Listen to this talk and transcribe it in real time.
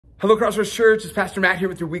Hello, Crossroads Church. It's Pastor Matt here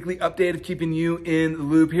with your weekly update of keeping you in the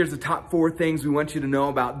loop. Here's the top 4 things we want you to know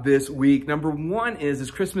about this week. Number 1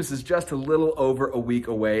 is Christmas is just a little over a week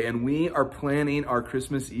away, and we are planning our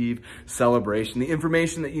Christmas Eve celebration. The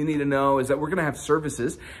information that you need to know is that we're going to have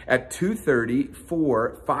services at 2:30,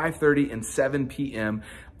 4, 5:30, and 7 p.m.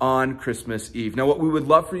 on Christmas Eve. Now, what we would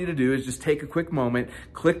love for you to do is just take a quick moment,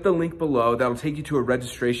 click the link below. That'll take you to a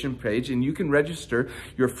registration page, and you can register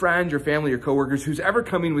your friend, your family, your coworkers, who's ever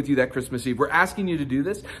coming with you that Christmas Eve. We're asking you to do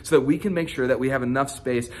this so that we can make sure that we have enough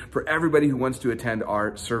space for everybody who wants to attend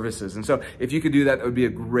our services. And so if you could do that, that would be a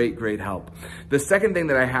great, great help. The second thing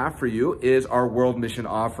that I have for you is our World Mission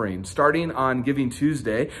Offering. Starting on Giving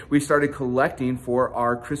Tuesday, we started collecting for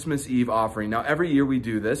our Christmas Eve offering. Now, every year we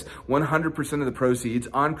do this. 100% of the proceeds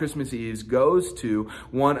on Christmas Eve goes to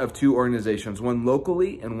one of 2 organizations, one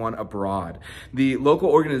locally and one abroad. The local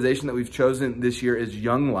organization that we've chosen this year is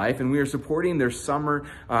Young Life, and we are supporting their summer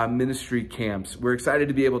ministry camps. We're excited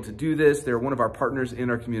to be able to do this. They're one of our partners in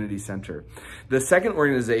our community center. The second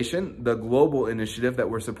organization, the global initiative that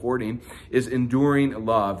we're supporting, is Enduring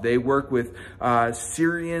Love. They work with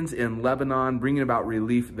Syrians in Lebanon, bringing about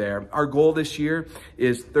relief there. Our goal this year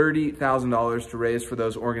is $30,000 to raise for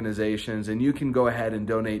those organizations, and you can go ahead and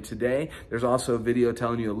donate today. There's also a video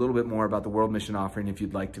telling you a little bit more about the World Mission Offering if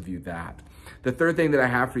you'd like to view that. The third thing that I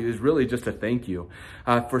have for you is really just a thank you.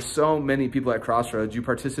 For so many people at Crossroads, you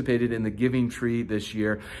participated in the giving tree this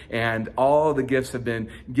year, and all the gifts have been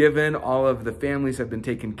given, all of the families have been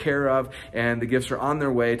taken care of, and the gifts are on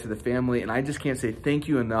their way to the family, and I just can't say thank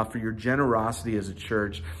you enough for your generosity as a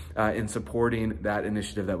church in supporting that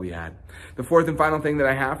initiative that we had. The fourth and final thing that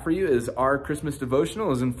I have for you is our Christmas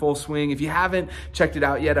devotional is in full swing. If you haven't checked it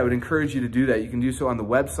out yet, I would encourage you to do that. You can do so on the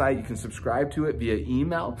website. You can subscribe to it via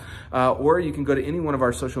email, or you can go to any one of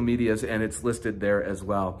our social medias and it's listed there as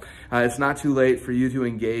well. It's not too late for you to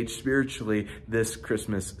engage spiritually this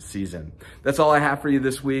Christmas season. That's all I have for you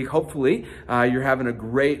this week. Hopefully, you're having a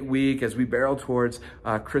great week as we barrel towards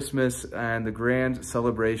Christmas and the grand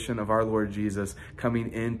celebration of our Lord Jesus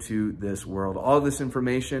coming into this world. All of this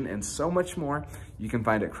information and so much more you can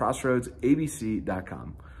find at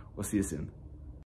crossroadsabc.com. We'll see you soon.